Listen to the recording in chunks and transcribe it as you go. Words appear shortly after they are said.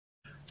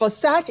For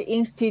such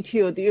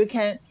institute, you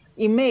can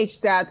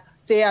imagine that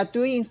they are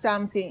doing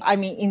something. I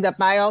mean, in the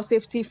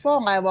biosafety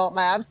 4-level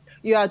labs,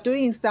 you are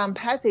doing some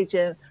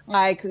pathogen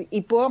like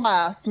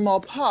Ebola,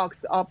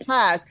 smallpox, or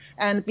plague.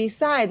 And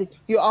besides,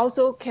 you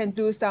also can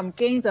do some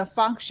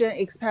gain-of-function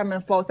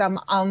experiment for some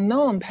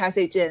unknown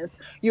pathogens.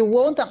 You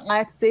won't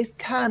let this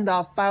kind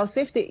of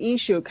biosafety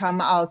issue come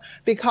out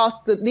because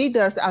the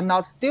leaders are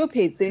not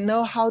stupid. They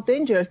know how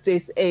dangerous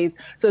this is.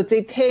 So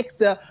they take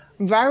the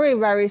very,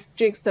 very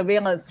strict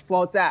surveillance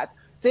for that.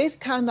 This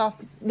kind of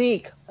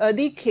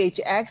leakage,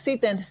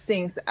 accident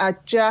things are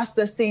just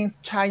the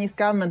things Chinese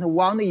government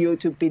want you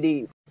to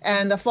believe.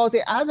 And for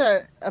the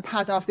other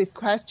part of this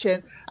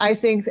question, I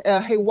think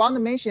he want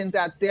to mention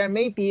that there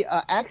may be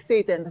an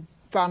accident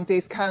from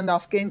this kind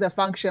of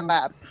gain-of-function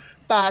labs.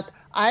 But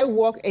I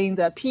work in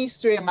the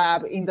P3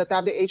 lab, in the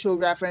WHO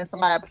reference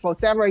lab for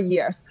several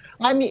years.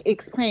 Let me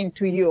explain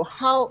to you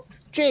how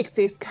strict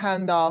this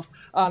kind of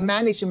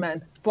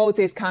management for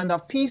this kind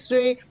of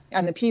P3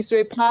 and the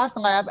P3 plus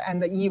lab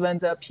and even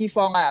the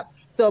P4 lab.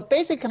 So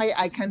basically,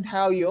 I can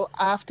tell you,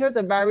 after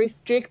the very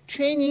strict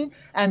training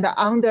and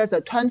under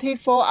the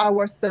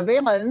 24-hour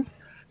surveillance,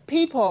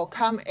 people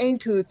come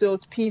into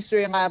those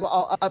P3 lab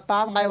or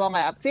above level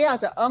lab. They are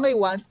the only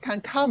ones can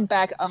come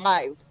back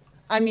alive.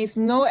 I mean,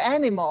 no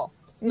animal,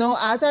 no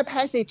other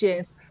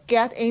pathogens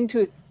get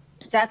into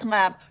that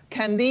lab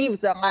can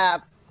leave the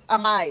lab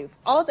alive.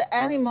 All the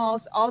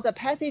animals, all the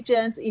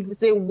pathogens, if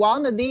they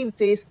want to leave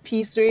this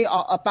P3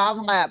 or above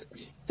lab,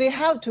 they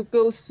have to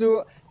go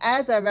through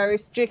either very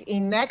strict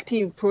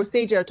inactive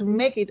procedure to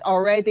make it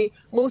already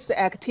lose the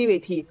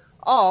activity,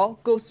 or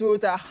go through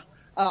the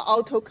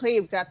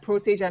autoclave. That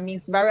procedure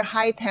means very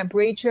high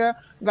temperature,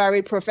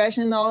 very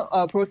professional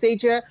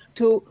procedure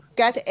to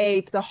get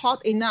it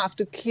hot enough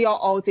to kill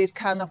all this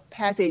kind of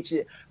passage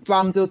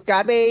from those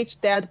garbage,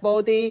 dead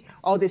body,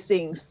 all these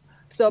things.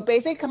 So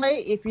basically,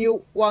 if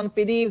you want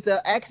to believe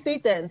the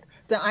accident,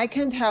 then I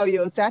can tell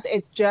you that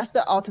it's just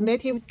the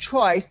alternative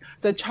choice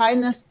the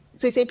China's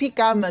CCP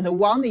government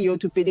want you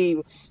to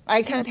believe.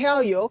 I can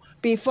tell you,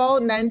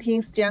 before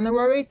 19th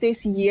January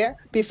this year,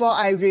 before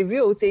I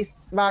review this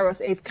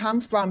virus, it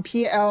comes from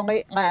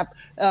PLA lab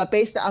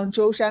based on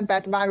Zhoushan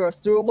bat virus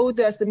through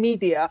Luda's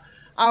media.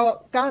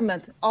 Our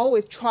government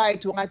always try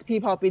to let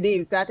people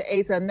believe that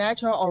it's a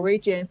natural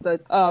origin. The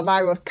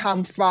virus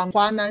comes from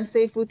Huanan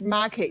seafood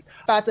market.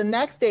 But the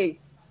next day,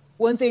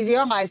 when they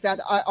realize that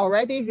I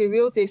already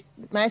reviewed this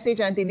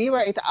message and deliver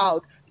it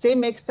out, they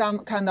make some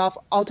kind of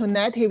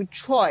alternative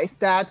choice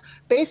that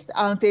based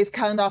on this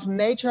kind of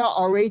natural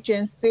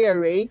origin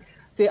theory,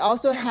 they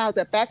also have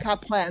the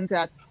backup plan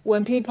that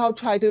when people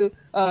try to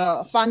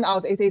find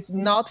out it is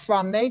not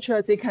from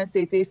nature, they can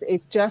say this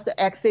is just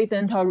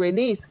accidental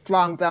release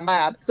from the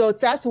lab. So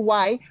that's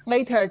why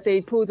later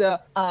they put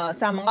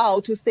some law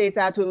to say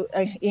that to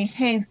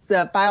enhance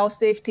the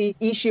biosafety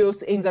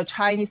issues in the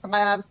Chinese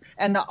labs.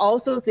 And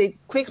also they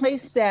quickly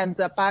send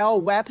the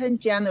bioweapon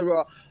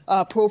general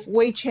Prof.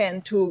 Wei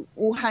Chen to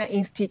Wuhan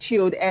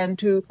Institute and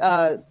to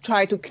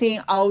try to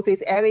clean all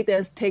this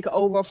evidence, take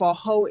over for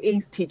whole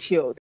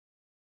institute.